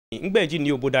Ngbeji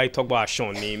ni oboda itogbo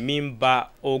ashon ni mimba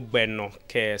ogbeno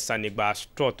ke sanigba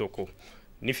strotoko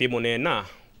ni fimone na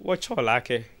wo chola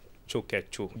ke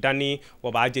chokecho dani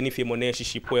wo ba je ni fimone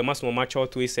shishipo e maso macho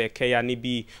to ise ke ya ni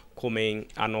bi komen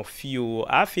anofio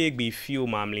afi gbe fio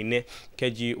mamline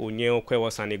keji onye okwe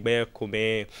wo sanigbe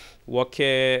komen wo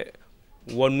ke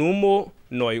wonumo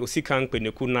noi osikan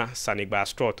penekuna sanigba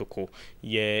strotoko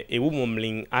ye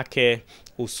ewumumlin ake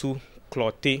osu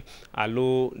cloté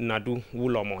alo nadu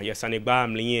wulomo yesanigba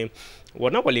amliye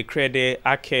wona wale krede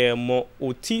ake mo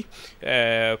oti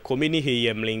komini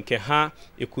heye mlinke ha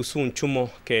ekusun chumo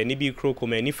ke nibi kro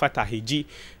kome ni fatahiji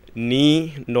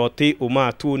ni Nortey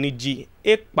Omatuo ni ji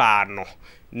ekpano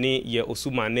ni ye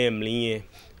osumane mliye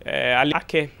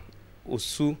ake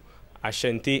osu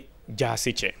Ashante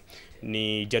Jaasetse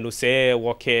ni Jaasetse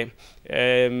woke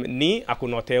ni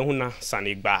akonote huna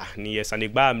sanigba ni ye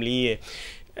sanigba amliye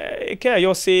ke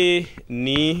yo se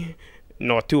ni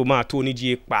Nortey Omatuo ni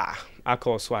ji pa aka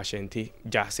osu Ashante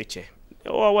Jaasetse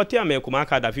wati amekuma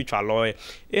aka da future law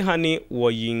hani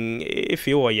woyin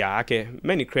efe wo ya ake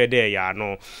many credit ya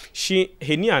no shi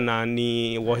heni ana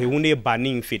ni wo hehune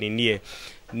bani mfini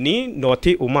ni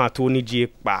Nortey Omatuo ni ji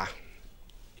pa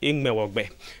ingme wogbe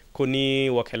koni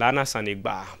wakelana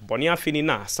sanigba boni afini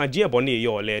na sanje boni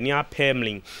yole ni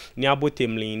apemlin ni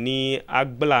abotemlin ni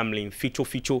agblamlin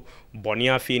ficho boni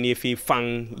afini fi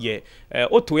fan ye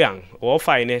otoyan o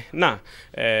fine na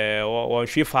won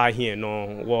hwe fa here no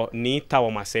wo ni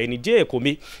tawo mase ni je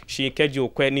komi shi keji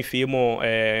okwe ni fi mo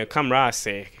camera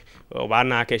ase wa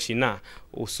na keshi na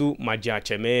osu maja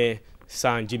cheme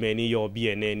sanji meni yo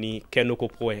biene ni kenoko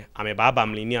poe ame baba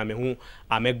mlin ni ame hu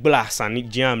ame gbla sani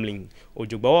jamlin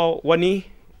ojugbo woni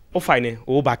o fine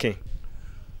o bakin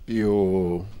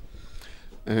yo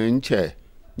nche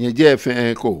nyeje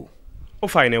fe ko o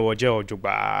fine wo je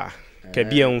ojugba ke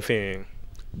bie unfe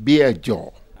bie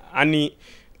jo ani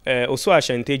osu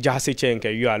Ashante Jaasetse nke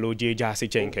yu aloje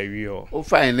Jaasetse nke yu o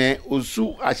fine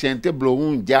osu Ashante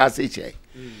blohun Jaasetse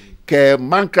ke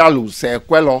mankalu se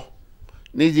kwelo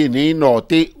niji ni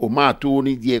Nortey Omatuo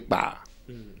ni die pa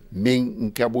min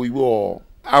nkabo yo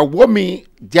awomi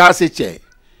Jaasetse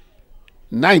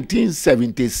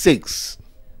 1976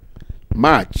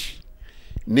 March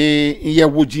ni ye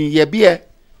wujin ye bie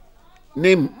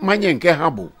ni manye nke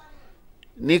habo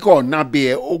ni ko na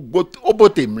bie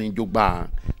obote mrin jogba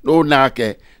no na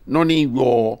ke no ni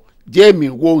yo jemi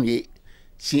wohe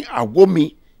si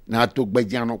awomi na to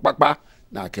gbejano papa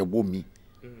na ke womi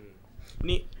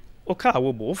ni oka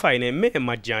wobo fine me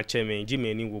magia cheme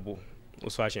jimeni wobo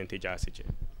osu Ashante Jaasetse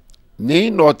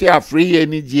ni Nortey afriye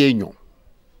ni dienyo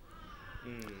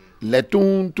le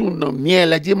tun no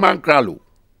miele ji mankralo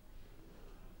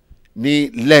ni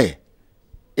le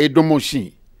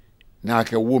edomoshi na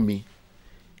ke womi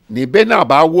ni bena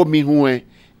ba womi huwe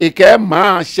ike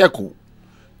ma sheku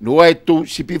no eto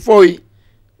shipifoi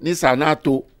ni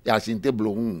sanato Ashante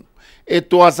blohun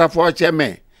eto asafo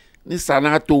cheme ni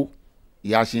sanato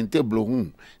Ashante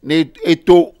blohun ni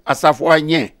eto asafo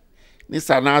anye ni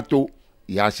sanato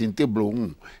Ashante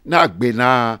blohun na gbe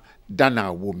na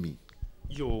dana womi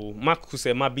yo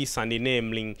makuse mabi sande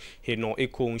nemling he no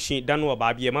ekonshi danu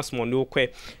ababie masmo no kwe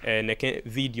neke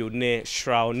video ne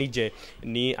shroud nije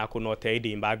ni akonote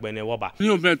de mbagbe ne woba ni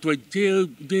obeto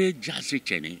de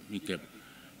Jaasetse ni mike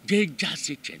de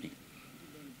Jaasetse ni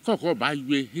koko ba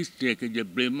ywe history ke je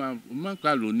brema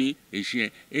mankalo ni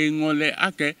ehie enole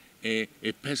ake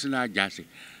a personal Jaasetse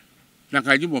na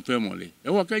kaji mo fe mole e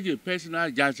wo keje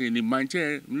personal Jaasetse ni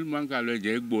manche mankalo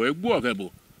je egbo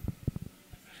okebo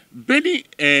beni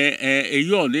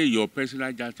yo le your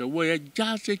personal Jaasetse wo ye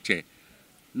Jaasetse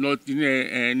not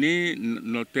ni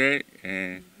Nortey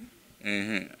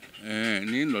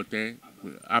ni Nortey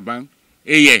aban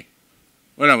eye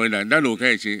wala wala dalo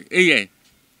ke se eye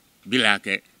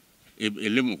bilake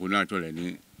elemu ko na to le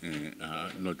ni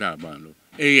Nortey aban lo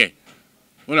eye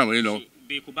wala wala no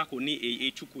be ko bako ni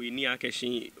echuku ni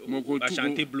akeshi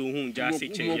Ashante blohun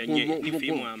Jaasetse yenye ni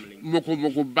fimu amlin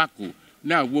moko bako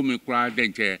na wo mi kra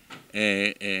denche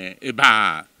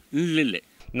eba nlele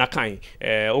na kan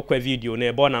okwa video na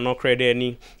ebo na no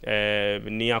credit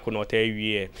ni akonote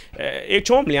wie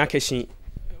echomli akeshi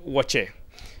woche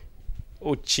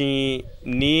ochi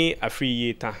ni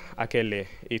afriyeta akele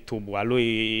etobu alo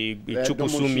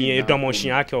echukusumi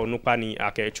edomoshin ake onupa ni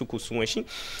ake echukusun eshi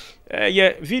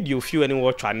ye video few any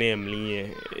watch name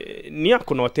ni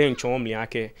akonote nchomli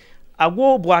ake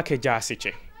agwo bu ake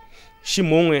Jaasetse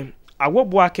shimonwe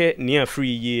agwo ake ni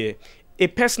afri ye a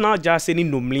personal Jaasetse ni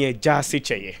nomlie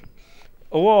Jaasetse ye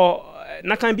owo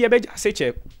na kan bia be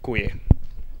Jaasetse koye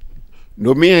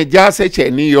nomie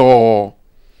Jaasetse ni yo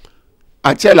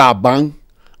achela ban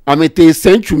amete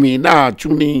century na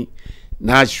tuni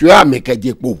na shua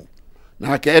mekejepo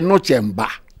na ke no chemba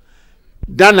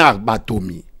dana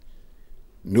batomi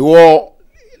no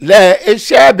le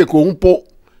eshebe ko mpo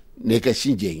ne ke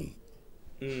shinje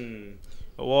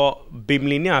wo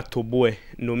bimlini atoboe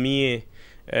no mi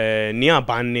ni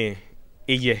abanne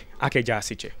eye ake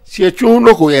Jaasetse se tun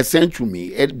no ko ye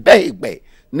century e be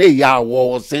ne ya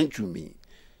wo century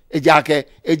ejake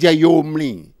eje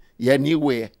yomlin ye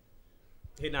niwe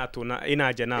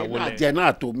ina jena wole ina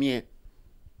jena to mi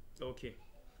okay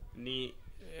ni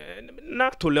na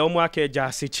to le omo ake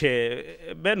Jaasetse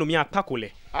be no mi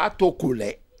apakole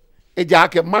atokule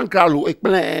ejake mankralo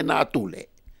ekplen na tole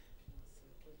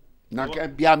na ke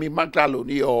bia mi mankralo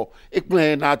ni o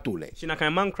ekplen na tole shina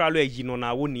kan mankralo eyi no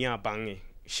na wo ni abange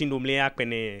shinomle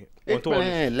akpene onto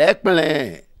le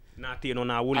ekplen na te no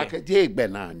na wole akeje egbe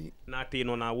na ni na te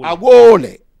no na wole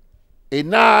awole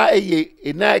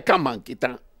ena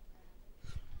kamankita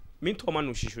min to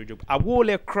manu shishojo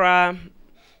awole kra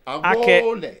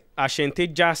awole Ashante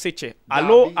Jaasetse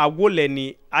alo awole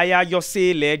ni aya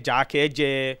yose le jake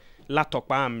je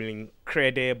latopa amlin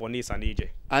krede bonisa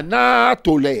nije ana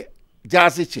tole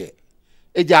Jaasetse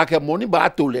ejake moni ba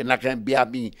tole na kan bia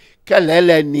mi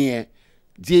kelele ni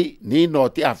di ni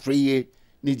Nortey afriye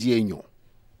ni di enyo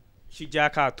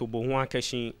shijaka to bo hu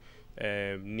akeshin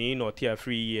ni Nortey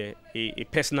afriye a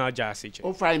personal Jaasetse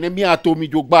o fa ni mi atomi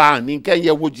jogba ni kan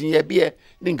ye wojin ye bie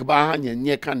ni ngba ha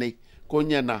nye kane ko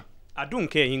nye na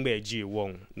adunke hingbe eji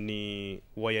won ni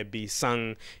woye bi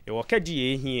sang e wo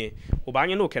kaji ehie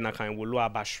obanye no kena kan wolu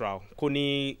abashra ko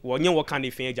ni wonye wo kan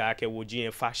ifin eja ake woji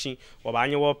en fashion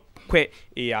obanye wo kwe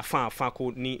e afa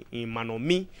ko ni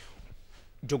imanomi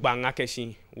jogba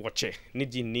ngakeshin woche ni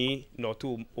di ni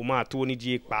Nortey Omatuo ni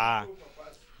di pa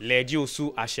leji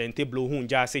osu Ashante blohun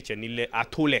Jaasetse ni le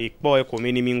atole ipo e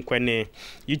komini mi nkwene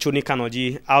yicho ni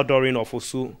kanoji outdooring of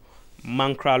osu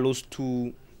mankralos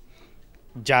to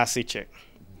Jaasetse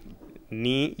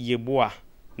ni yeboa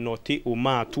Nortey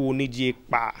Omatuo ni die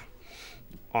pa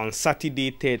on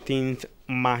Saturday 13th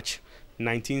March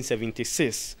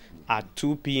 1976 at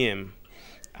 2 p.m.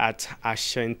 at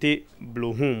Ashante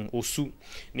Blohum Osu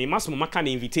ni maso maka na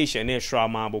invitation na shra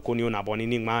ma bokoni ona boni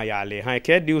ni ma ya le han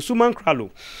ke de Osu mankralo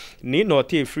ni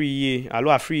Nortey free ye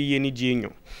alo free ye ni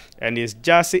dienyo and his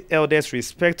Jaasetse elders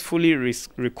respectfully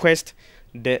request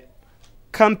the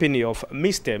company of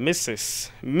Mr.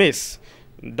 Mrs. Miss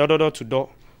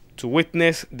to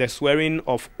witness the swearing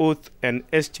of oath and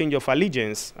exchange of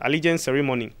allegiance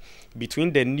ceremony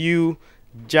between the new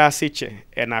Jaasetse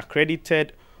and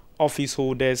accredited office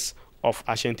holders of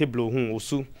Ashante Blohum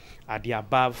Osu at the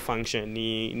above function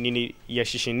ni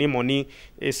yeshishin ni money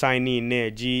signing ne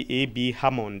G.A.B.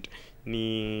 Hammond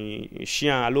ni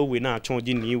shian alowe na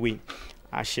chonji ni we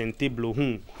Ashante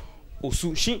Blohum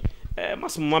Osu shi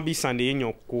masuma bi sande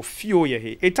enyo ko fio ye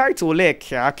he a title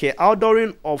like ake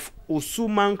outdooring of Osu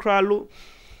mankralo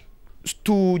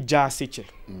to Jaasetse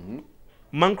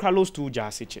mankralo to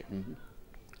Jaasetse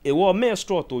e wo me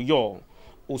straw to yo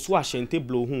Osu Ashante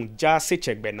Blohum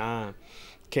Jaasetse gbena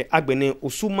ke agbene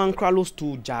Osu mankralo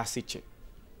to Jaasetse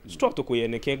straw to ko ye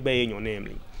ne ke gbe enyo na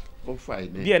emli o fa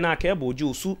ine bi na ke boju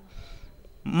Osu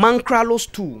mankralo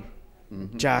to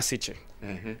Jaasetse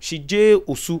shi je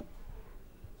Osu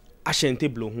Ashante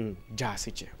Blohum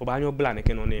Jaasetse obanyo bla ne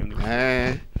ke no na emli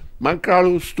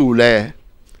mankralo stule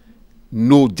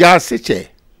no Jaasetse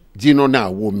jino na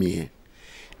wo mi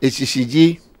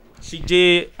esisiji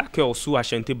sije ake Osu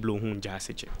Ashante Blohum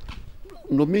Jaasetse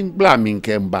no min bla min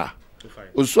kemba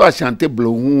Osu Ashante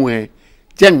Blohum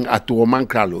jen ato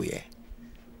mankralo ye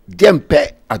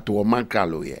jempe ato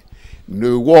mankralo ye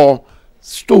no wo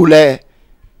stule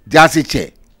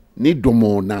Jaasetse ni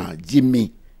domo na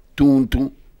jimi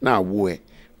tuntun na wo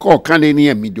ko kan ni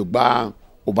emi jogba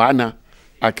obana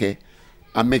ake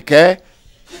ameke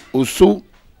Osu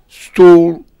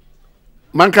stool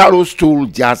mankralo stool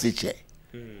Jaasetse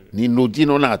ni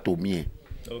nodino na atomie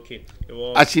okay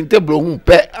Ashante Blohum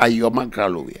pe ayo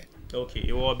mankralo ye okay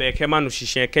iwo be ke manu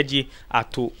shishen keji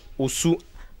ato Osu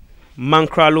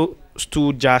mankralo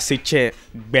stool Jaasetse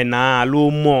gbena alo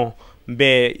mo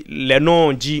be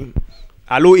lenonji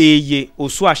alo eye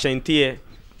Osu Ashante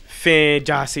fe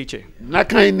Jaasetse na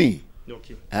kan ni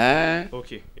okay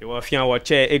okay iwo fian wo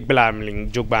che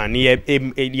egblamling jogba ni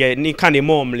ni kande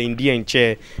momling die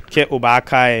nche ke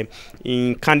obaka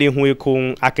in kande hu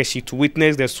ko akeshi to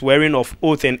witness the swearing of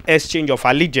oath and exchange of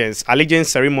allegiance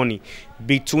ceremony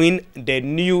between the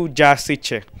new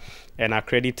Jaasetse and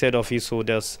accredited office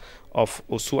holders of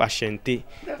Osu Ashante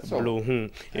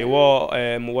Blohum. Ewo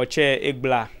wo che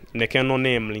egbla neke no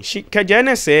namely shi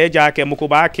kejene se ja ke muko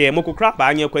ba ke muko kra ba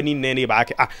anye kwani ne ba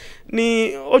ke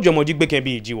ni ojomoji gbe ke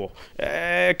bi jiwo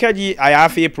keji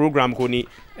ayafe program ko ni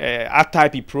a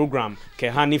type program ke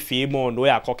hani fi mo no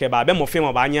ya koke ba be mo fi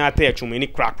mo ba anya ata etwumi ni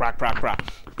crack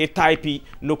e type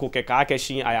no ko ke ka ke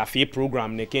shi ayafe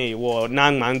program ne ke wo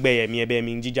na ngma ngbe ye mi ebe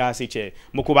mi njija seche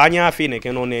muko ba anya afi ne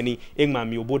ke no ne ni egma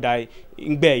mi obodai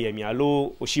ngbe ye mi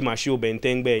alo oshimashi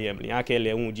obente ngbe ye mi aka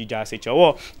le hu jija seche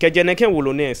wo kejene ke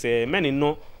wolo ne se meni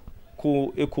no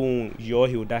ko ekun yo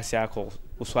he odasi akọ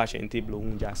oso Ashante blo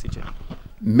hu Jaasetse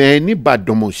meni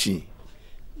badomoshi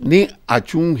ni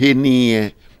achun he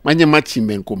ni manye machi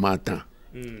menko mata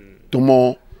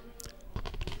tomo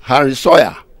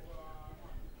harisoya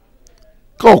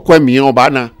ko kwa mi on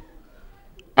bana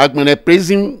agbene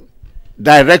prison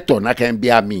director na kan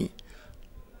bia mi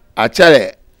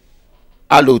achare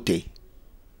alote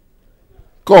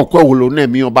ko kwa wolo na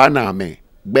mi on bana me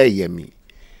gbe yemi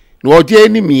no je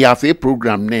ni mi afi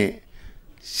program ne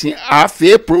si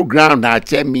afi program na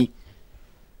chemi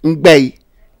ngbe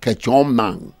ke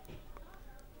chomman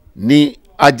ni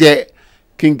aje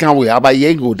kinkanwe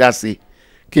abaye ngodase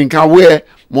kinkanwe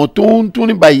motuntu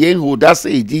ni baye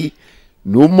ngodase di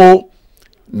nomo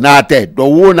na te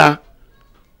dowona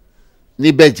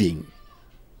ni Beijing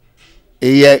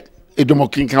eye edomo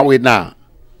kinkanwe na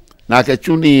ke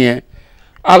chuni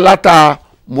alata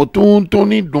motuntu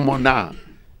ni domona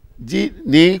di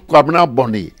ni kwabna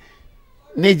boni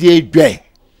ni je dwe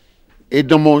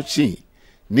edomo si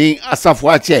ni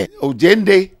asafuache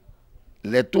ojende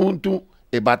le tuntu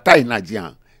e bataille na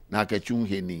jian na ke chun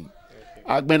heni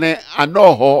agbene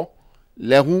anoho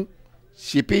lehu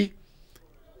shipi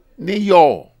ni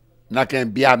yo na ke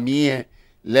bia mie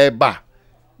leba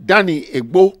dani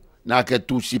egbo na ke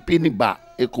tu shipi ni ba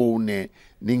eko ne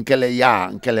ni nkele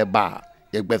ya nkele ba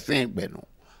egbefen gbenu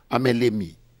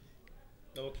amelemi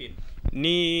okay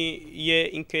ni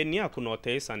ye nke ni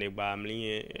akunote sanegba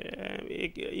amli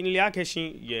inle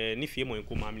akeshin ye ni fie mo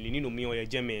nko mamli ni no mi o ye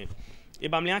jeme e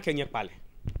bamli akenye pale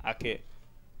ake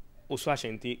oso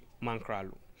Ashante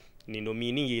mankralo ni no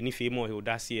mi ni ye ni fie mo he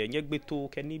odasi e nye gbeto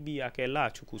ke ni bi ake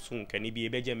la chukusun ke ni bi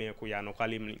ebe jeme ko ya no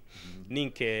kwalemli ni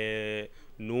nke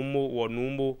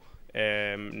numo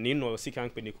ni no sikan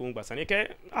pe ni ko ngba ni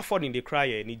ke afford in the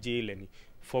cry ni jail ni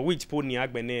for which po ni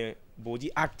agbene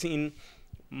body acting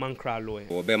mankralo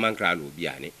obe mankralo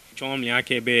biane chom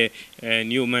yake be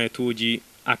ni o ma toji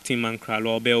acting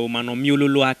mankralo be o mano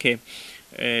miololo ake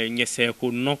nyese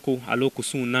ko noko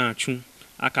alokusun na atun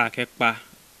aka ke pa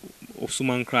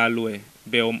osumankralo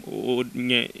be o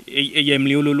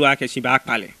yemli ololo ake si ba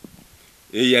pale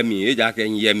yemi eja ke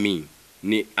yemi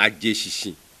ni aje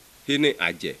sisi hini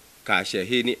aje ka she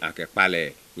hini ake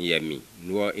pale yemi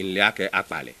no inle ake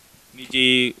apale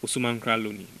nije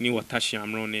osumankralo ni watashi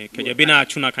amrone keje bina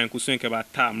achuna kan kusun ke ba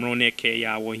ta amrone ke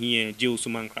ya wo hie je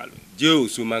osumankralo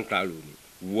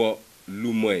ni wo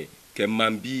lumoy ke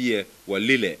mambiye wo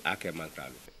lele ake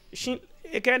mankralo shin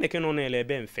ekene ke no le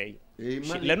be mfei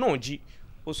le no ji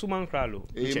osumankralo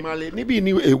male ni bi ni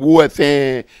ewo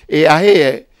efe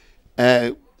ahe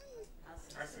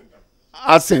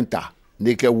asenta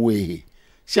ni ke wo ehe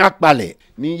si apale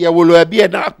ni yewolo ebi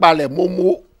na apale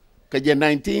momo keje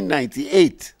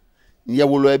 1998 nye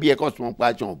wolo ebi e cosmo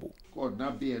pa chombo ko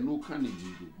na bi enu kan ni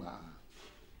gba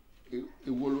e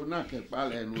wolo na ke pa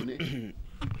le nu ni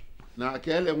na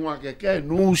ke le won ke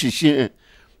nu shishin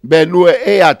be nu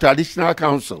a traditional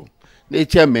council ne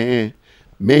chairman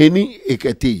me ni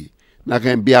eketi na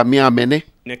kan bia mi amene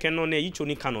ne ke no ne yicho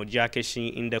ni kanoji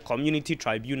akeshin in the community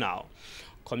tribunal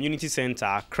community center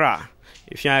Accra.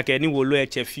 If you are any wolo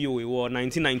HFU, it was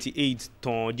 1998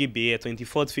 ton GB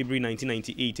 24th February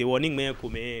 1998. It was me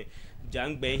come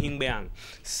jang be hingbeang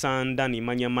sanda ni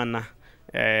manyamana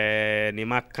ni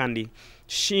makandi.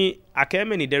 She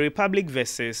akeme ni the Republic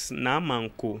versus na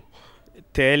manko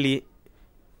teli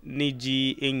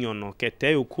niji enyono ke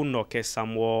te ukuno ke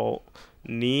samwo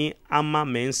ni ama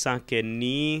mensa ke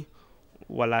ni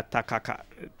wala taka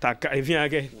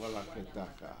eviage wala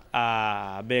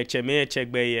ketaka be cheme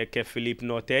chegbe ye ke Philip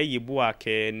Nortey yibu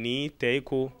ake ni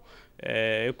teiko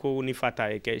eko ni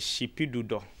fata ke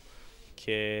shipidudo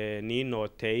ke ni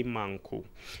Nortey manko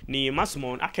ni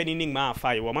masmon ake ni ngma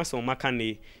afa wo maso maka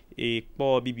ni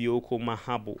po bibioko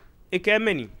mahabo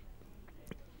ekemeni.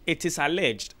 It is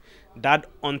alleged that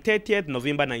on 30th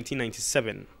November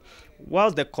 1997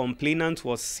 whilst the complainant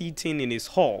was sitting in his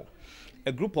hall,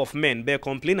 a group of men be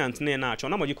complainant ne na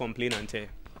chona moji complainant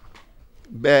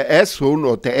be eso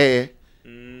no te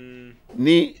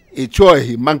ni echo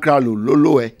mankralo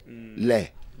lolo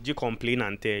le ji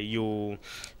complainant you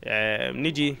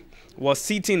niji was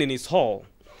sitting in his hall.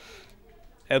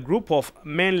 a group of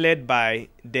men led by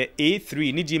the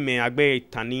A3 Nijime Agbe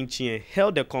Taninchie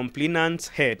held the complainant's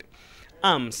head,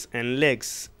 arms, and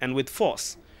legs, and with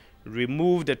force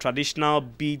removed the traditional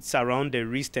beads around the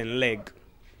wrist and leg,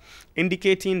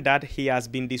 indicating that he has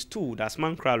been disturbed as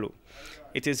Mankralo.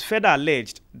 It is further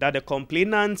alleged that the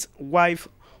complainant's wife,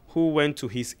 who went to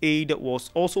his aid, was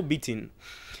also beaten.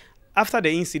 After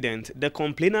the incident, the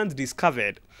complainant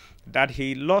discovered that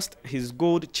he lost his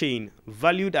gold chain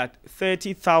valued at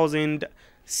 30,000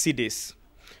 cedis,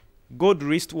 gold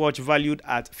wristwatch valued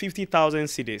at 50,000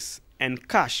 cedis, and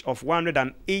cash of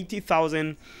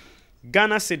 180,000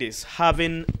 Ghana cedis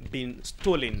having been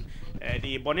stolen.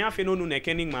 The Bonia Fenonu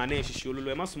Nekening Mane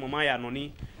Shishulu Masumaya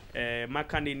Noni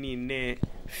Makani ne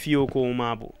Fioko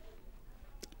Mabo.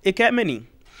 Ekemeni.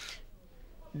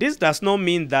 This does not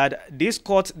mean that this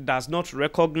court does not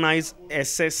recognize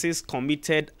excesses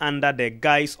committed under the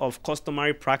guise of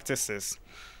customary practices.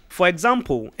 For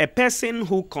example, a person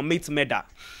who commits murder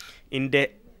in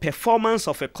the performance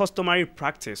of a customary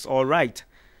practice or rite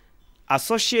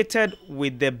associated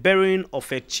with the burying of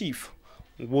a chief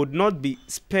would not be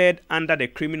spared under the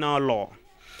criminal law.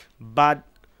 But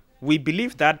we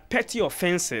believe that petty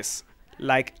offenses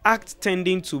like acts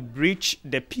tending to breach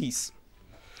the peace,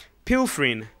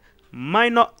 pilfering,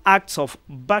 minor acts of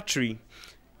battery,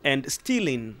 and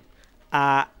stealing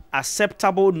are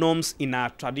acceptable norms in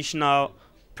our traditional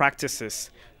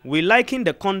practices. We liken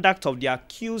the conduct of the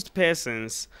accused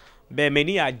persons we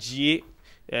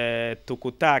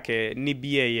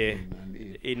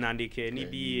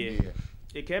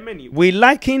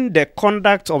liken the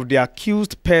conduct of the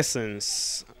accused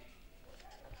persons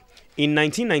in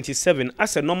 1997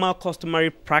 as a normal customary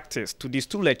practice to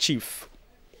distill a chief.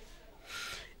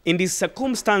 In these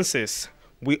circumstances,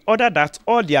 we order that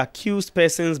all the accused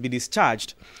persons be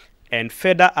discharged and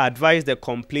further advise the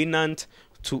complainant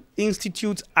to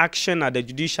institute action at the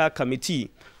Judicial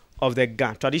Committee of the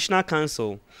Traditional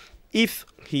Council if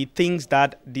he thinks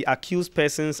that the accused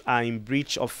persons are in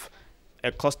breach of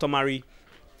a customary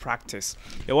practice.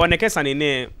 Money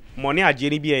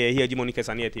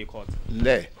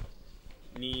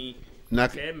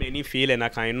many feel and I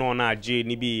can know na J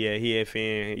ni be here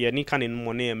ye ni kan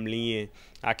money emli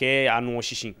ake anu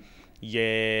shishin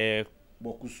ye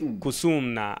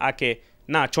kusum na ake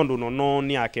na chondo no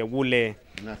ni ake wule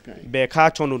be ka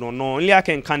chondo no li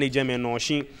ake kan jeme no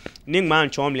shin ni man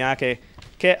chom li ake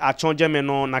ke a chon jeme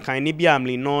no na kan ni bi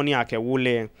amli no ni ake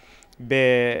wule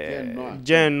be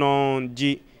jeno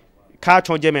ji ka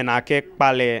chon jeme na ake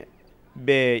pale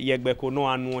be yegbeko no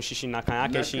anu shishi na kan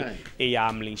akeshi e ya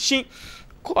amlin shi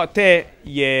kote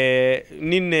ye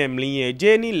nine mlin ye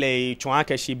je ni le chon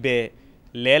akeshi be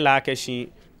le la akeshi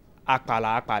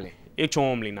akpale e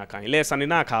chon mlin na kan le sani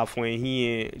na ka fun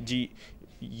ehin ji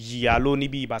yalo ni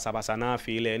bi basa na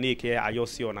fe le ni ke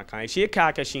ayosi ona kan shi ka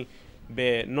akeshi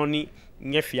be noni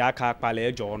nyefi aka akpale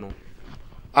ejo no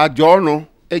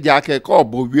eja ke ko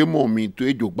bo wie mo mi to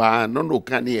ejogba no no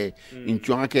kan e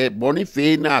nchuan ke boni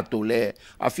fe na to le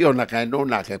afi ona kan no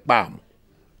na ke pam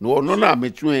no na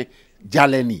metun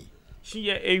jaleni shi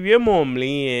e wie mo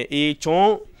mlin e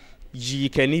chon yi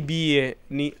ke ni bi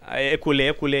ni ekole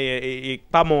e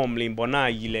pa mo mlin bona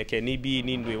yi le ke ni bi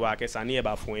ni nwe wa ke sani e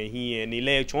ba fun ehin ni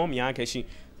le chon mi an ke shi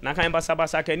na kan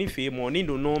basa ke ni fe mo ni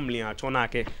do no mlin a chon na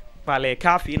ke pale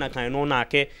kafi na kan no na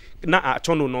ke na a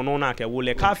chono no na ke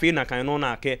wole kafi na kan no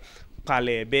na ke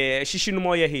pale be shishinu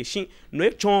mo ye he shin no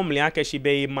e chom le ake shi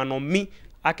be manomi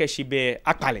ake shi be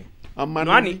akpale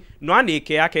no ani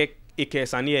ke ake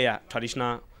sani ya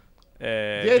traditional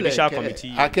judicial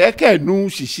committee ake nu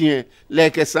shishin le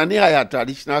ke sani ya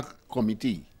traditional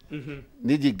committee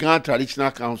ni di grand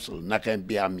traditional council na kan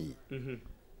be ami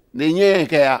ne nye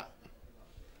ke ya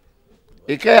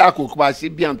akokwa si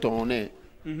bi anton ne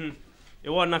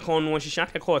ewo na kon won shishan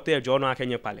ke ko te ejo no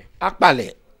akenye pale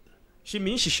akpale shi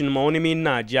mi shishin mo ni mi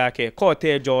na ji ake ko te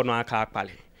ejo no aka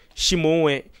akpale shi mo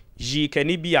we ji ke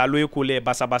ni bi alo ekole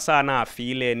basabasa na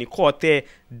afile ni ko te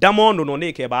damondo no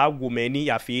ne ke ba agumeni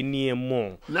ya fi ni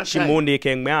mo shi mo ne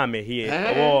ke ngme ame hie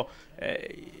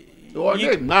wo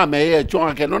ye na me ye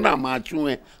chon ke no na ma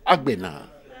chun agbena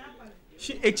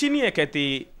shi echini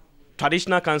ekete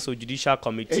Traditional Council Judicial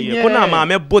Committee kuna ma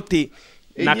me bote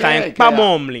na kan pa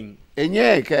momlin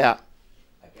enye ke ya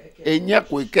enye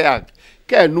ko ke ya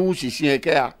ke nu sisi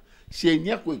ke ya si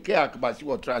enye ko ke ya ba si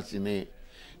trust ni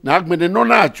na agbene no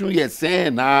na atu ye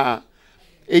sen na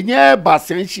enye ba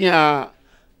sen hia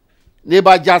ne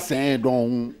ba ja sen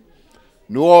don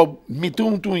no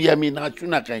mitun ye mi na atu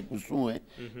na kan kusun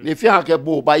ne fi ake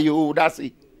bo ba yo da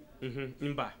si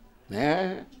mba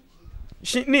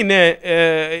Ni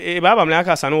ne baba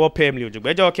mlaka sanu wo pemli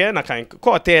ojugbejo ke na kan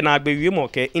court na agbewi mo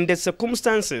ke in the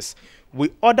circumstances we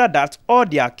order that all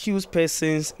the accused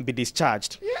persons be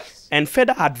discharged. Yes. And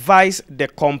further advise the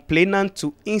complainant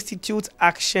to institute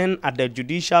action at the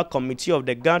Judicial Committee of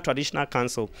the Ghana Traditional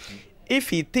Council if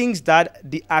he thinks that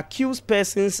the accused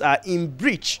persons are in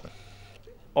breach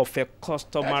of a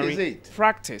customary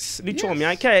practice.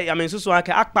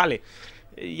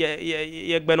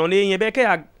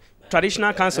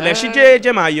 Traditional council.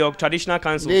 Traditional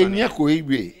council.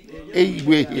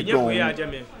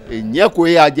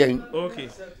 Okay.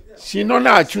 Sino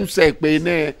na chuse pe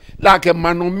ne la ke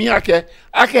manomi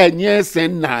ake nye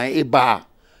sen na eba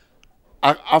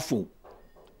afu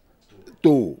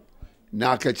to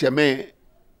na ke cheme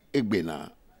egbe na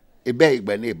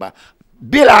egbe na eba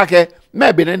bila ke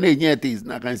me be ne nye tis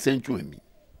na kan sentu mi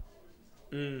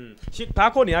shi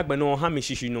tako ni agbe no ha mi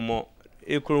shishi no mo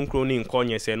ekronkro ni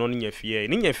nkonye se no nye fie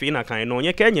na kan no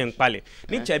nye kenye nkpale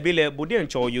ni chebile bodi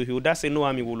encho yo da se no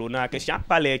ami wolo na ke sha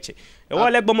pale eche e wo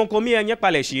le gbomo komi enye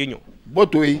pale shi enyo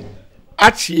botoi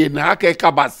achie na ake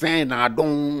kabasen na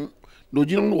don no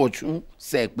jinu no chu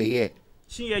se pe ye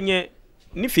shi enye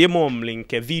ni fie mo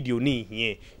mlink video ni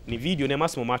hie ni video ne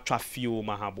masmo ma trafio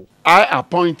mahabo. I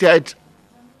appointed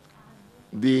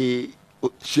the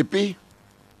shipi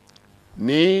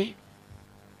ni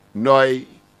noi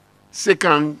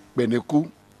second Beneku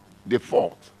the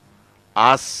fourth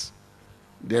as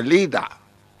the leader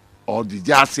of the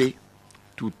Jaasetse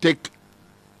to take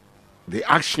the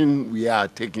action we are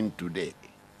taking today.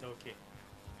 Okay.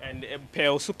 And per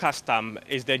Osu custom,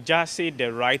 is the Jaasetse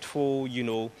the rightful,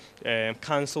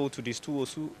 council to this two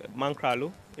Osu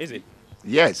Mankralo? Is it?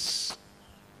 Yes.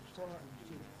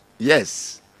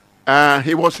 Yes.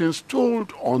 He was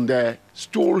installed on the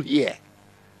stool here.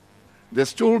 The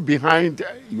stool behind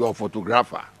your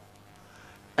photographer.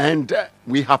 And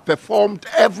we have performed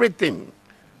everything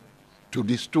to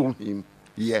install him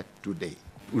here today.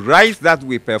 Rites that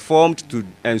we performed to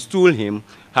install him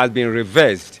has been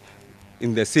reversed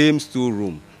in the same stool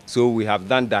room. So we have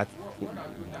done that.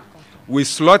 We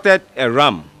slaughtered a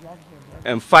ram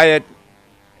and fired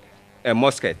a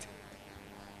musket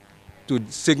to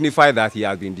signify that he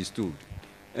has been installed.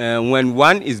 When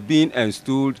one is being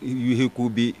installed, he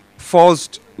could be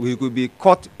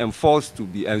caught and forced to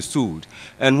be installed.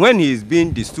 And when he is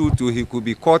being distilled too, he could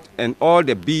be caught and all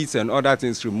the beads and other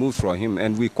things removed from him.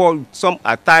 And we call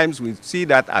at times we see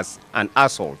that as an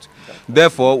assault.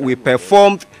 Therefore, we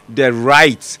performed the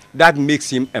rites that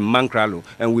makes him a mankralo,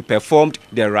 and we performed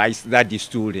the rites that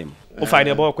distilled him. O find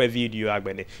about a video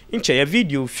agbene. Inche a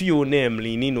video few name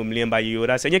lini no mlemba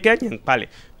yora se nyeke nyenkpale.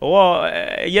 O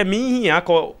ye mi hi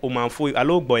akọ omanfo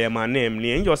alogbo ye ma name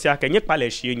li njo se aka nyekpale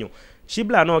hie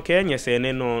Shibla no ke nye se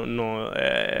ne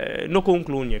no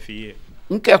conclude nye fie.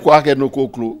 Nke kwa ake no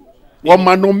conclude. Wo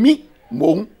manomi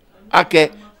mo ake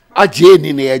aje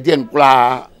ni ne eje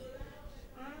nkla.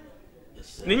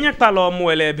 Ni nyekpalo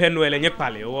mo ele benwele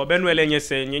nyekpale o benwele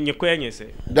nyese nyekwe nyese.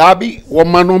 Dabi wo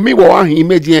manomi wo ahin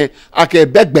meje ake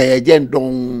begbe eje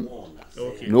ndon.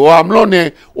 Okay. No amlo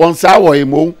ne won sa wo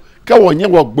imo ke wo nye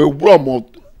wo gbe wuro mo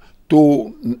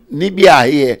to ni bi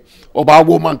ahe oba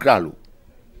wo mankralo.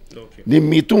 Okay. Ni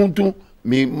mituntu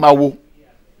mi mawo.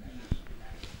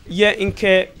 Ye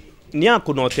nke ni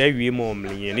akonote wi mo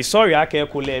mliye ni sorry aka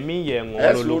ekole mi ye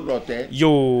ngololo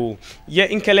yo ye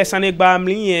nkele sanegba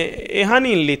mliye e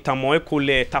hanin letamo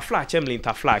ekole tafla chemlin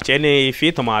tafla chene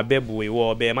ifi to ma bebu e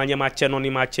wo be manye ma che no ni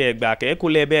ma che gba ka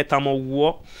ekole be tamo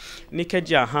wo ni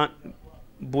keja ha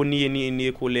boni ni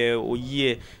ekole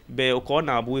oye be ko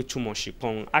na abu etumo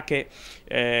shipon ake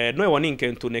no e woni nke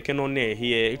nto ne ke no na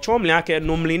ehie chomli ake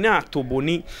no mlina to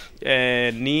boni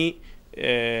ni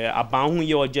abahu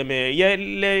ye ojeme ye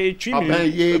le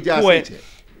twimi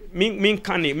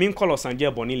min kolo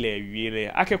sanje boni le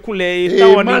wiele akekule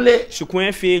tawoni shukun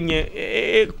efe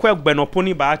nye kwegbe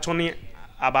poni ba choni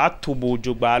aba tobo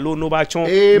jogba lo no ba chon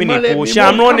mini ko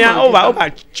sha no ne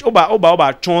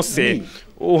oba chon se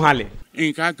o hale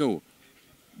nka ko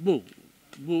bo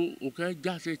o ka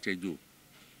Jaasetse jo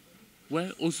we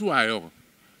osu ayo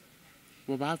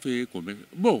bo ba fe ko me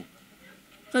bo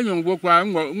kanyon go kwa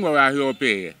ngwa ahio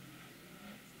pe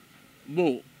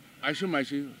bo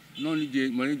ashimashi no ni je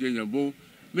mo ni je yan bo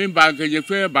mi ba ke je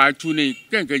fe ba tu ni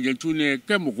ken ke je tu ni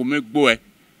ke mo ko me gbo e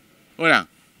ora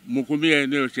mo ko mi e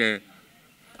ne o se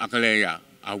akale ya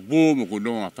agbo mo ko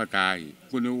don afata yi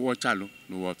ko ni wo chalo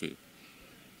no wo fe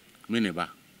mi ne ba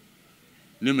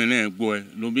ni me na gbo e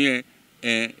no bi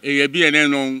ye bi e ne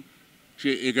no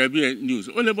se e ga bi news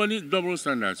o le bo ni double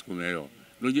standards ko me yo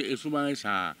lo je esuma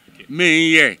sa me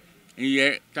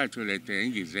ye tatolete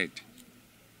ngizet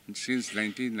since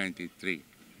 1993.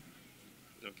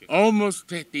 Okay. Almost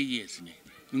 30 years.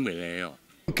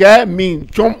 Ke mi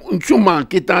chuma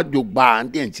kita jogba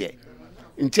ndienche.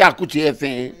 Nti akuti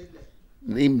efen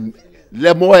ni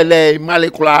le moele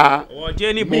malekula. O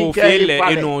je ni bo fele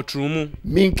eno trumu.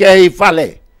 Min ke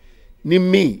ifale. Ni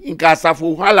mi inka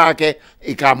safu hala ke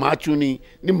ikamachu ni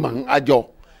man ajo.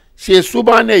 Se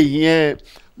subane yen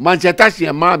mancheta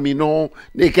si ma mi no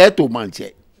ne ke to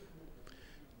manche.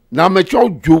 Na me cho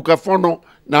ju ka fono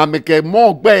na me ke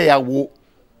mo gbe yawo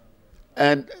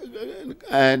and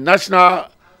National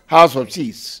House of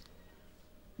Chiefs.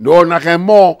 No na ke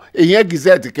mo yen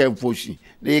gizet ke mfoshi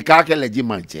ne ka ke leji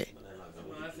manche.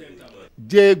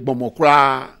 Je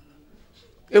gbomokra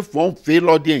e fon fe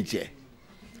lo dienche.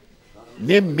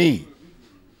 Ni mi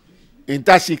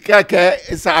intashi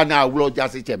keke isa na ulo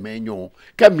Jaasetse menyo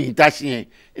ke mi intashi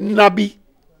nabi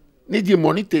ni di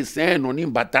monite sen no ni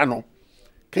batano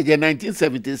ke je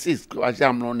 1976 kwa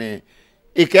jamno ne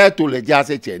ike to le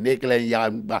Jaasetse ne kle ya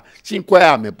gba chinkwe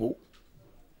amepo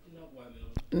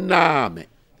na me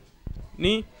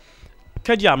Ni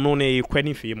keji amno ne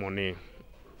kwani fi mo ne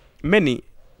many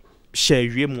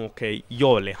shewie mo ke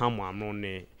yole hamu amno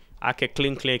ne ake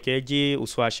clean clear ke je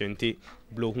usu Ashante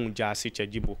blo hu Jaasetse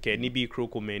jibo ke ni bi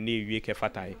kroko me ne wie ke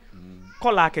fatai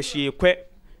kola ke shi kwe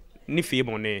ni fi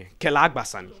mo ne ke la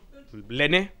agbasani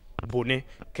lene bone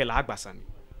ke la agbasani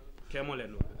ke mo le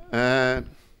no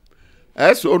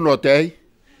eso Nortey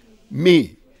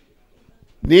mi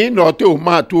ni Nortey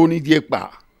Omatuo ni die pa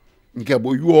nke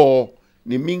bo yo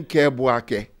ni min ke bo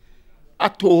ake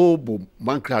ato bo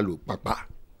mankralo papa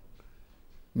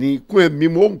ni kwe mi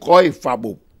mo nko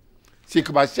ifabo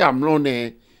sikabasi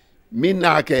amlone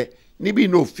mina ke ni bi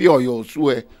no fi oyo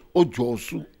su e ojo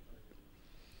su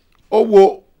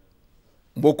owo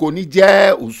moko ni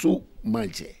je usu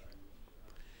manje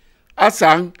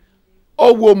asan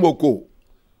owo moko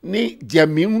ni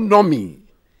jemi nomi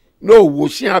no wo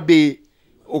si abe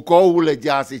oko wo le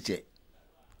Jaasetse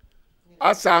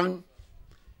asan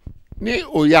ni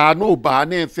oya no ba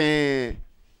na fe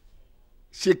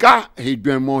sika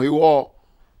hedwemo hiwo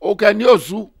o ke ni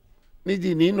osu ni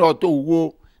di ni no to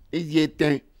wo iye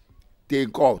ten te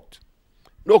court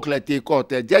no kle te court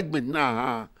judgment na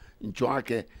ha ncho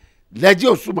ake leje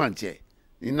osu manche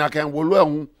ni na kan wo lo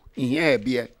ehun iyen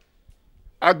ebie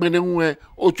agbene hu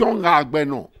o chonga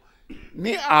agbeno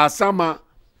ni asama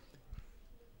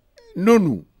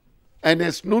nunu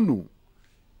ns nunu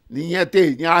ni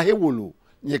yete nya hewolo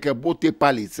ni ke bote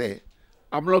palise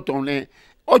amloton ne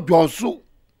ojo osu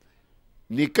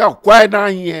ni ka kwa na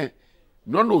yen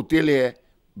no no tele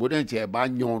bodenche ba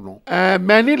nyono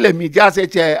meni le mi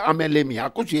Jaasetse amele mi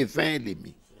akuchi fen le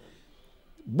mi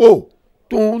bo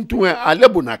tun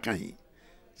alebo na kan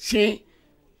si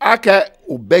ake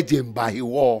obeje mba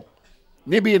hiwo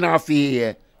ni bi na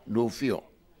fi no fio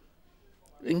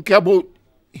nkebo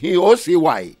he o si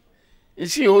why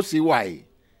nsi o si why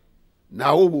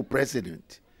na o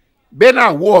president be na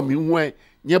wo mi hu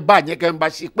nye ba nye kan ba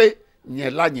si pe nye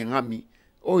la nye hami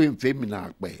o nfe mi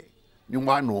na pe ni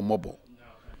wa no mobo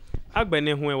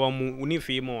agbene hu ewa mu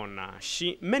unifi mo na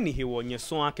shi many he wonye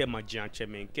so ake magian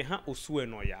cheme nke ha osu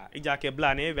eno ya ija ke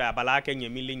bla na eve abala ake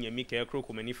nyemi ke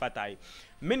kroko mani fatai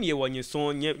many ye wonye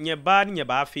so nye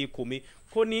ba afi komi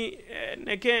koni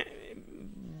neke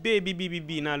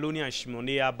baby na loni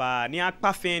ashimone ya ba ni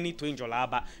akpa fe ni to injola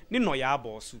aba ni no ya aba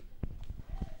osu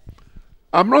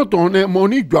amro to ne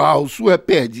moni gba osu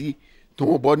epeji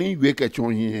to bo ni iwe ke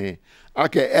chon yin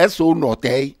ake eso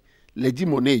Nortey leji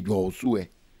mo ne gba osu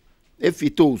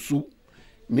efito osu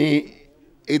ni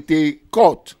ete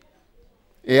court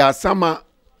asama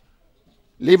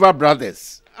Liver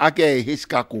Brothers ake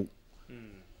hiskako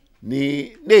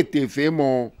ni nete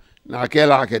femo na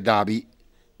kela ke dabi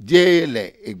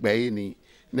jele egbe ni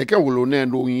ne ke wolo ne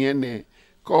no yen ne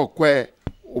ko kwe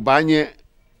obanye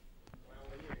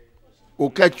o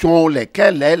ke chon le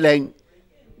ke lele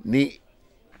ni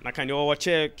na kan yo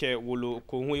wache ke wolo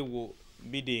ko hu ewo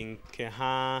bidding ke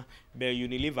ha be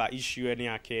Unilever issue ni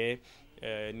ake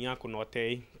ni ako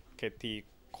Nortey ke ti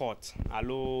court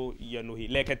alo yeno hi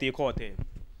le ke ti court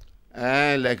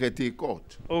le ke ti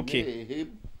court okay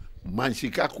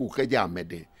manshika ku ke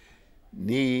jamede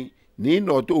ni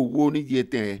Nortey wo ni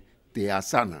jete te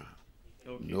asana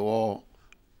okay no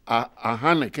a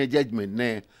han ke judgment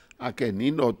ne ake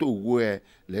ni Nortey wo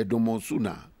le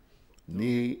domosuna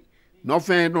ni no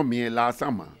fe no mi la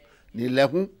sama ni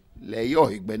lehun le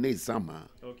yo igbene sama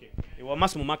okay iwo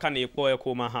masumu maka na ekpo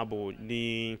eko mahabo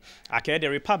ni ake the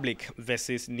Republic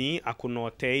versus ni ako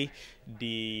Nortey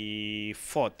the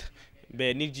fourth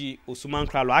be niji osuman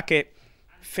kralo ake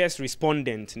first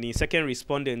respondent ni second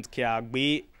respondent ke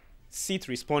agbe seat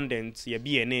respondent ye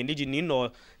bi ene ni ni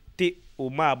no te o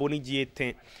ma abo ni ji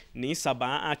eten ni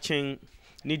saba achen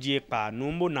ni ji pa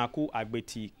no mo naku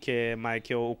agbeti ke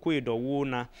Michael Okuedowo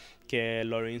na ke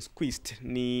Lawrence Quist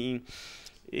ni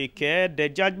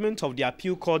the judgment of the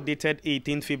appeal court dated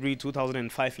 18 February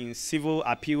 2005 in civil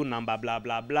appeal number blah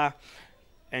blah blah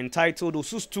entitled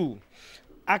Osus 2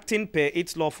 acting per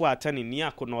its lawful attorney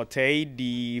Niako Nortey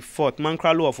the fourth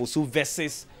Mankralo of Osu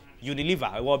versus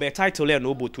Unilever. Well, be title here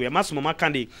no but we must mama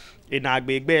kandi in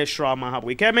agbegbe shrama have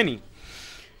we care many.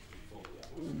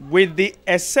 With the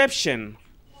exception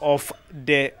of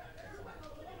the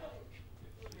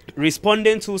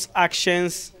respondent whose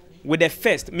actions with the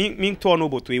first with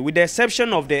the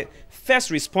exception of the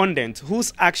first respondent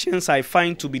whose actions I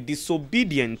find to be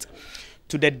disobedient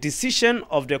to the decision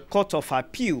of the Court of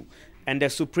Appeal and the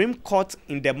Supreme Court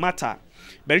in the matter.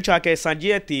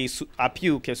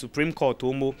 Appeal ke Supreme Court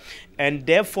omo and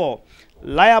therefore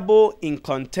liable in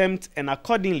contempt and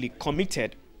accordingly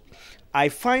committed. I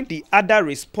find the other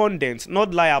respondents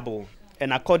not liable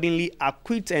and accordingly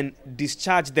acquit and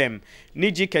discharge them.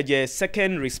 Niji keje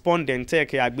second respondent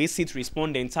ke agbe seat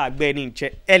respondent agbe ni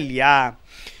nche elia.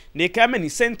 Ne kame ni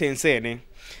sentence ne.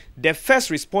 The first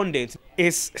respondent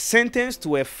is sentenced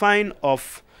to a fine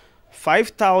of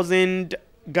 5,000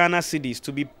 Ghana cedis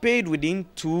to be paid within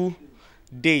 2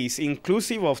 days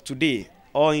inclusive of today,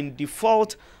 or in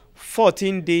default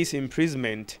 14 days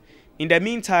imprisonment. In the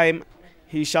meantime,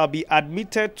 he shall be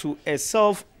admitted to a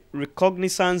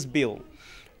self-recognizance bill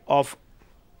of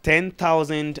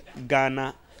 10,000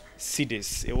 Ghana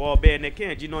cedis. Ewo be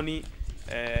neke jinoni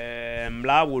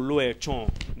mla wolo e chon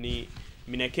ni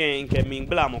mineke nke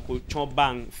mingbla moko chon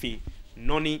bang fi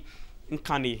noni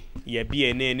nkani ye bi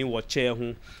ene ni wo che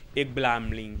hu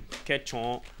egblamlin ke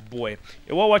chon boy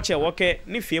ewo wo che wo ke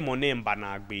ni fie mo ne mba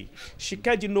na agbe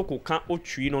shikaji no ko kan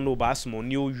otwi no no ba asmo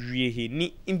ni owie he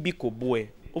ni imbi ko boy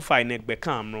o fa ine gbe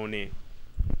kan amro ne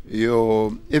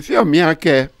yo efia mi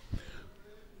ake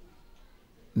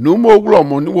no mo glo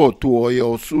mo ni wo to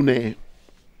yo sune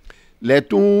le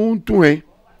tun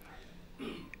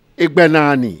egbe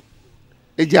na ni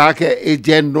eja ake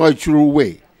eje no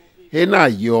churuwe he na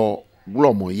yo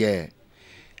glo mo ye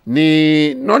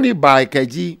ni noni ba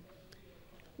keji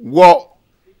wo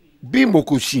bi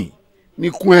mokushi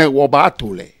ni kun wo ba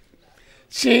tole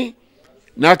si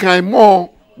na kan mo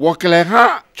wo kle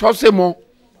ha chose mo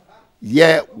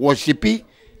ye worshipi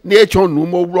ni echon nu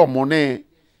mo glo mo ne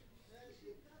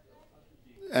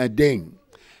den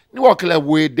ni wo kle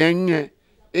we den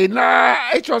na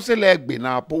echose le gbe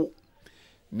na po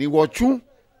ni wo chu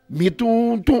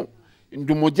mitun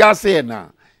ndumo Jaasetse na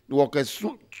ni wo ke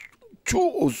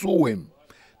chu osuwem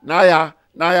na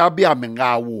ya bi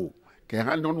amenga wo ke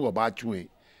han no wo ba chu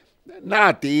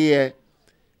na te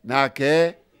na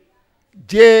ke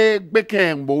je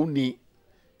gbeken bo ni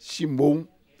simon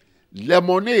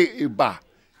lemone iba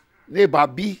ne ba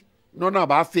bi no na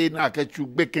ba fe na ke chu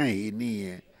gbeken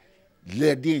ni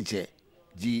le dinche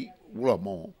ji wo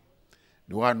mo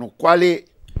ni wa no kwale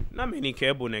na meni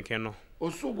ke bo ne ke no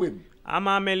osuwem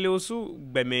ama mele osu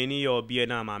gbemeni yo bie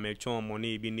na ama me chon mo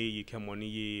ni bi ne yi ke mo ni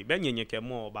yi be nyenye ke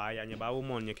mo ba ya nye ba wo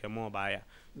mo nye ke mo ba ya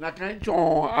na kan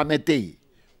chon amete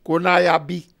ko na ya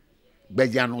bi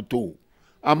gbejanu to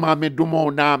ama me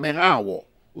dumo na me hawo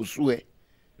osu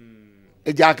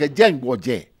eja ke jengbo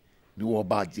je ni wo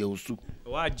ba je osu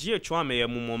wa ji echu ame ye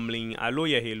mumomlin alo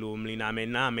ye helo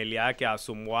mlin na me lia ke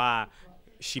asomwa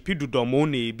shipi dudomo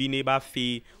ne bi ne ba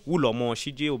fe wulomo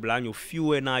shije oblanyo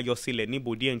fiwe na yosele ni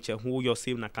bodi enche hu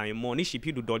yose na kan mo ni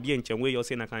shipi dudodi enche we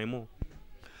yose na kan mo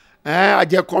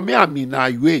aje komi ami na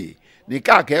ywe ni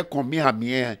ka ke komi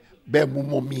ami be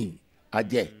mumomi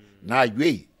aje na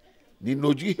ywe ni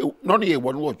noju no ni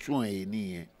ewo no tun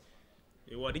ni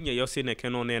ewo di nye yose na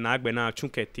kenon na agbe na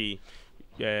chunkete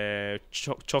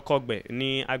chokogbe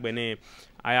ni agbe ne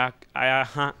aya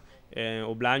ha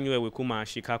oblanyo ewe kuma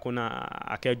shikako na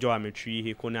akejo ametri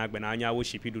he ko na agbe na anya wo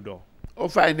shipi dudo o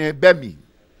fa ne be mi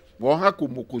wo ha ko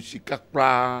moko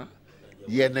shikakra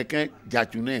ye ne ke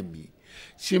jatune mi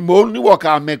simon ni wo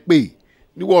ka me pe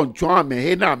ni wo nchon ame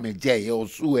he na me je ye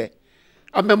osu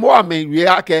ame mo ame wi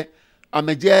ake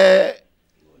ame je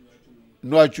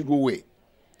no achuruwe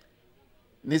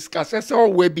ni skasese o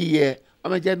we bi ye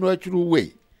ame je no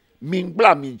achuruwe mi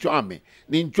ngla mi nchon ame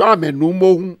ni nchon ame nu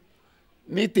mo hu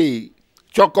ni te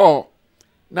choko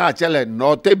na chele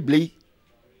no te bli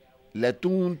le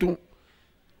tuntun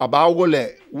aba wo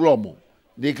le ulomo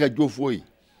ni ke jofoi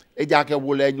eja ke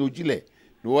wo le nyojile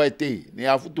no ete ni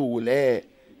afuto wo le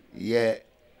ye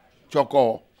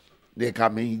choko de ka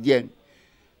mi jen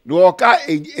no oka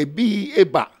ebi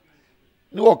eba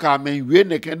no oka men we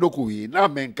ne ken dokuyi na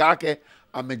men ka ke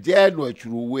ameje no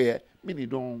atwuruwe mini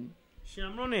don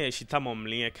Shiamro ne shita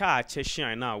momli ka ache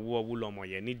shian na wo wulomo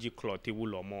ye ni ji cloth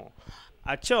wulomo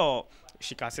ache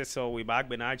Jaasetse we ba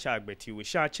agbe na acha agbeti we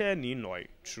sha ache ni noi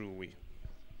true we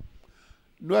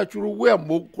no atwuruwe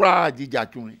mo kura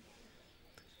jijatun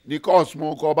ni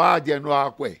cosmo ko ba je no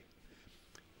akwe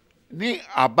ni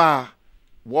aba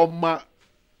woma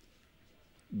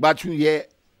gbatuye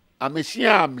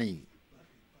amesiamni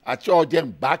ache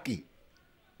ojen baki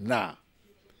na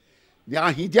ya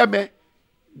hijeme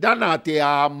dana te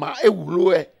ama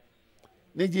ewulo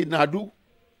neji nadu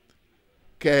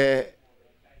ke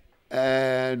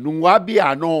nuwabi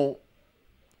ano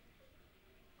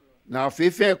na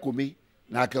fefe komi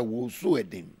na ke wo so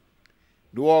edin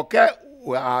do ke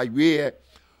awe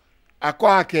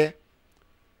akọ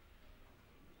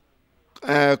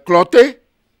cloté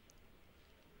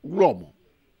wulomo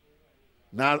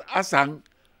na asang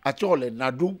achole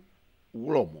nadu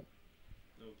wulomo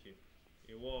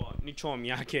ni chom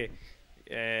yake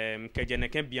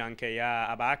kejeneke bianke ya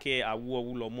abake awu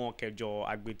wulomo kejo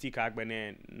agbeti ka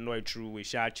agbene no true we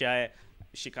sha cha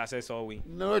Jaasetse we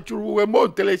no true we mo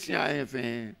telesia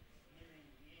efe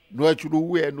no true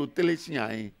we no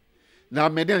telesia na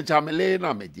meden chamele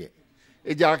na meje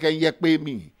eja ke ye pe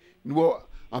mi no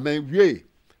amenwie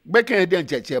gbeke den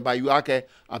cheche ba yu ake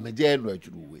ameje no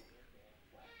true we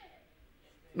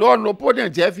no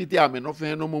podent je fiti ame no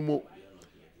fe no momo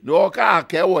no ka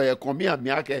ke wo e komi ami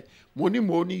ake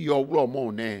moni yo wuro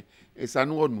mo ne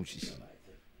esanu onu sisi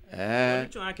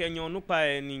Ncho ake nyon no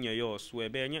pa ni nye yo so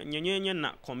ebe nye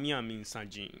na komi ami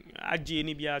nsajin aje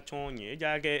ni bia chonye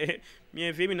eja ke mi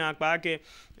efe mi na akpa ake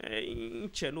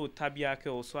nche no tabia ke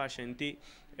oso Ashante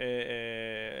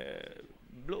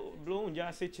blo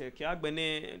Jaasetse ke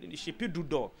agbene shipi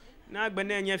dudo na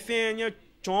agbene nye fe nye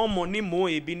chon mo ni mo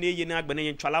ebi ne ye na agbene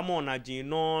nye twala mo na jin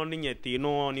no ni nye te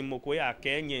no ni moko ya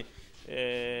ke nye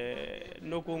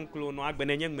no konklo no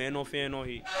agbene nye gbe no fe no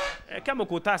hi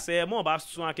kemoko ta se mo ba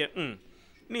so ake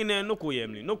ni ne no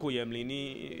koyemli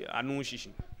ni anu shishi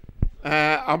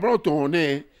abroto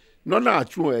ne no na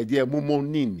achu eje momo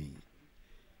nini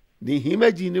ni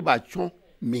himeji ni ba chon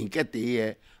minkete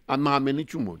ye ama me ni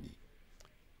chumoni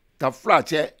ta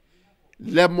flache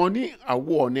le money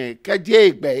awo ne keje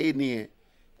igbe ni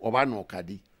oba no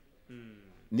kadi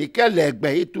ni kele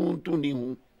egbe tun ni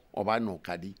hu oba no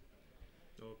kadi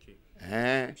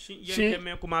shi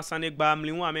me kuma sane gba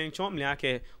mli wa me nchom mli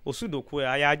ake osudoku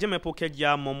ya ajeme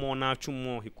pokeja momo na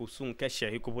chumo hikusun keshe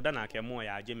hikubuda na ke mo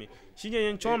ya ajeme shi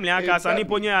ye nchom mli aka sane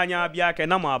ponye anya bia ke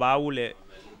na ma ba wule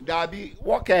dabi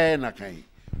woke na kai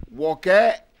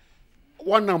woke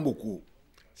wana moku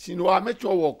sino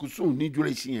amecho wokusun ni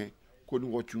jure sien ko ni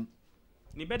wochu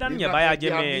ni bedan nye ba ya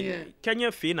ajeme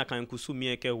kenye fi na kan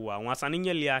kusumi ke huwa wa sane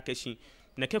nye lia ke shi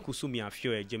na ke kusumi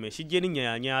afio ejeme shi je ni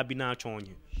nya anya bi na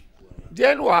chonye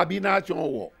den wa bi na chon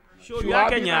wo so ya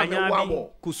kenya anya bi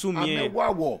kusumie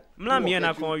mla mie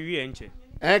na kon wie nche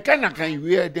kana kan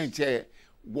wie den che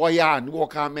wo ya ni wo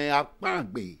ka me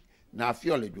apagbe na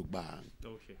fiole jugba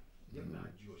okay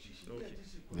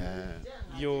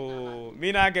yo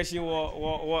mina gashi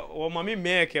wo mami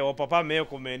meke wo papa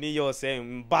meko me ni yo se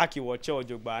mbaki wo che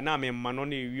ojugba na me mano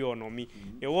ni wi ono mi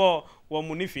wo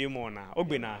muni fi mo na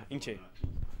ogbena nche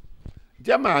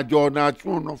jama jo na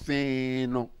tun no fe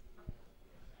no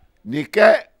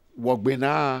nike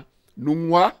wogbena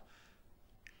nunwa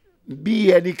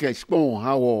bi eni ke spon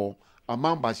ha wo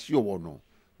amamba si wo no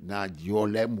na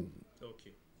jiolemu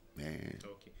okay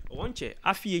okay wonche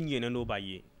afi enyi na no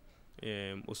baye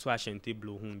oso Ashante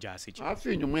blo hun Jaasetse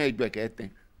afi nyume ejwe keten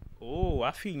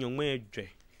afi nyume ejwe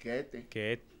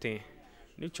keten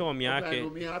ni chomi ake no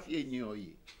mi afi enyi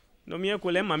oyi no mi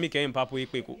ekole mami ke mpapo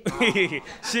ipeko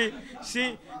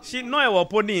si no e wo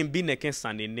poni bi ne ken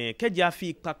sanene ke ja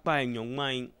fi papa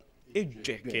enyonman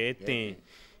ejwe keten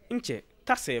nche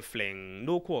tase fleng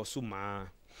no ko osuma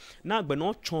na gbe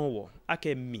no chon wo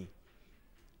ake mi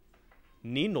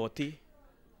ni Nortey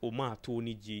Omatuo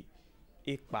ni ji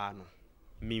ipa no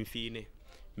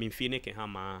minfine ke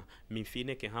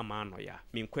hama no ya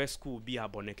min kwe school bi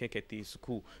abone kekete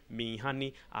school min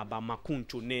hani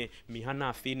abamakuncho ne mi hana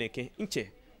afine ke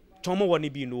nche tomo woni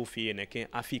bi no fie ne ke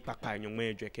afi papa nyonwe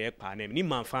edwe ke pa ne ni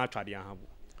manfa atwade ahabu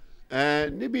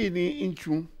ni bi ni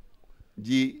nchu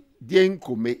ji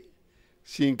dienkome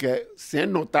sinke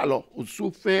senotalo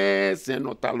usufe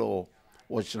senotalo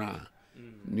oshra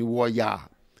ni woya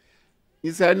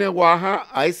isane wa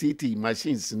ha ICT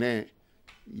machines ne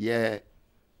ye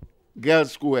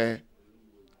girls school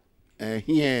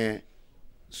here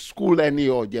school any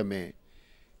ojeme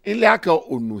ile ake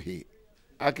onuhe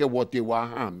ake wote wa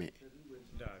hame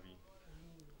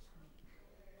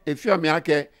efia mi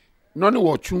ake noni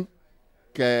wochu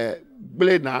ke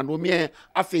gble na no mi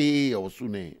afi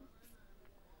osune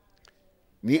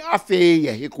ni afi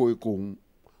ye hiko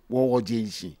wo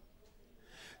jinshi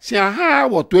si aha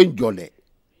wo to enjole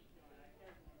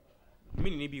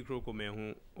mini ni bi kroko me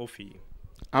hu ofi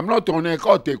I'm not on a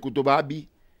cote kutoba bi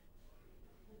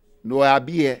no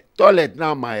abi toilet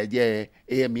na ma je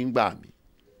e mi ngba mi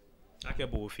ake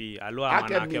bo ofi alo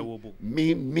amana ake wo bo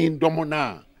mi ndomo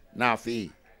na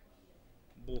afi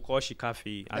bo ko shika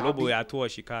fi alo bo ya to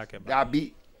shika ake ba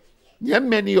dabi nye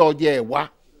meni oje wa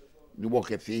ni wo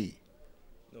ke fi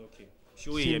okay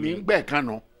show si ye mi mi ngbe kan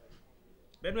no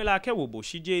benu la ake wo bo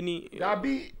shije ni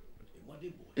dabi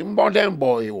modern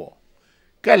boy wo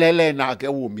kelele na ke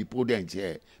wo mi prudent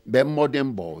e be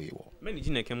modern boy wo meni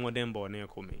jine ke modern boy na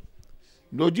ko me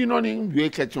no ji no ni nwe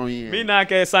kechon yin mi na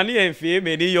ke sani enfie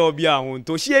me ni yo bi ahun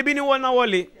to shie bi ni wona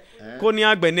wole ko ni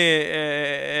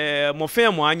agbene mo fe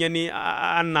mo anye ni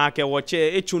ana ke wo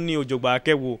che echu ni ojogba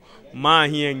ke wo ma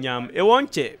hi enyam e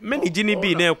wonche meni jini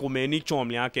bi na ko me ni chom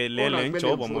ni ake lele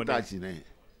ncho bo mo da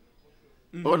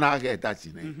ona ke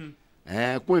tachi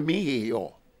ne ko mi he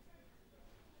yo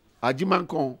ajiman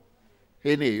kon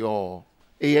he ne yo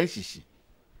eyen sisi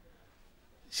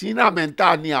sina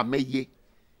menta ni ameye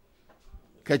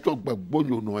kecho gbagbo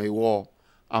no ewo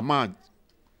ama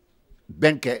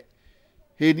benke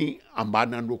heni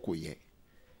ambana ndoko ye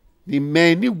ni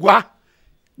meni gwa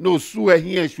no su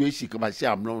ehin esu esi kama se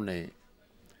amlo ne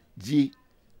ji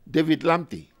David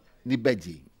Lamte ni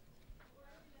beji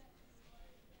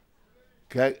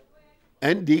ke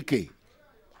NDK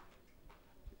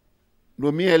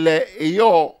no miele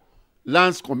eyo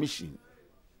Lands Commission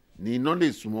ni non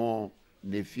le sumo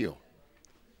ne fio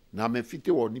na me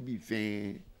fite wo ni bi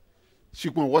fe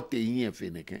sikun wote yin e fe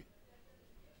neken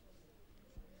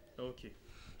okay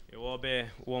e wo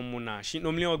be wo mu na shi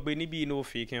no mle ogbe ni bi no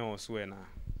fi ken osu e na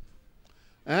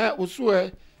osu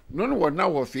e no wo na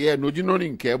wo fe e no ji no ni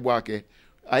nke bu ake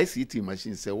ICT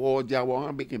machine se wo ja wo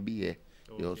han be ken bi e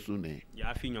osu ne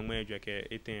ya fi nyon mo eje ke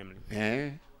etem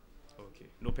okay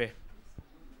no pe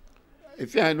e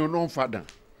fi no father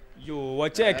yo wo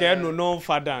check no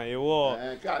father e wo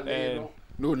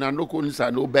no na no ko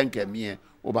nsa no benke mi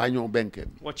o ba yan benke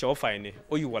mi wo che o fa ni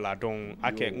o yi wala don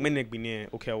ake menegbini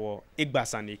okay wo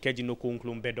igbasa ni keji no ko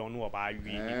nklum bedon no ba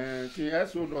wi ti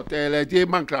eso do tele je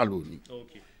mankra lo ni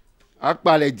okay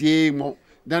akpale je mo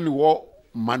dan wo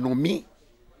manomi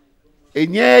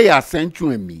enye ya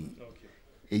sentu emi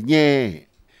enye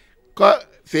ko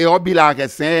fe obila ke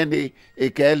sende e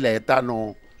ke leta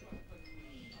no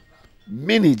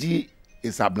miniji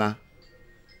isablan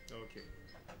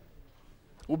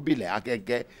ubile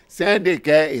akeke sende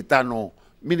ke etano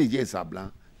miniji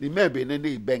isablan ni mebe ne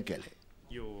benkele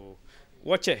yo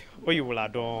watche oyula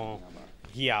don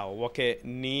here woke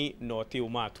ni Nortey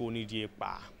Omatuo ni die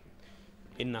pa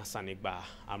ina sanigba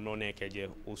amno na keje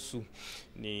osu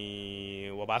ni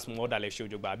wabas mo dale show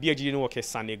jogba bi eji ni woke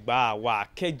sanigba wa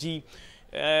keji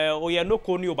oye no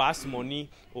ko ni obasmo ni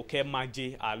oke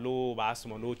maje alo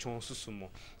obasmo no chon susumo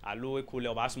alo ekole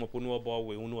obasmo ponu obo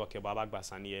we unu oke baba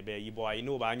gbasani ebe yibo ayi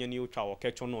no ba anya ni otwa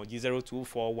oke chon no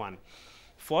 0241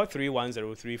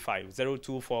 431035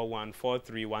 0241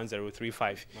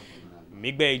 431035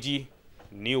 migbeji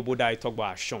ni oboda itogbo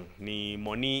ashon ni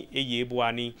money eye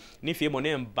ebuani ni fi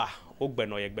money mba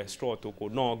ogbeno yegbe straw to ko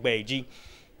no gbeji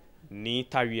ni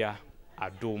taria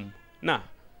adom na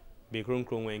be kron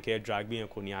kron wen ke drag bi en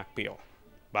ko ni akpe o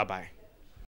bye bye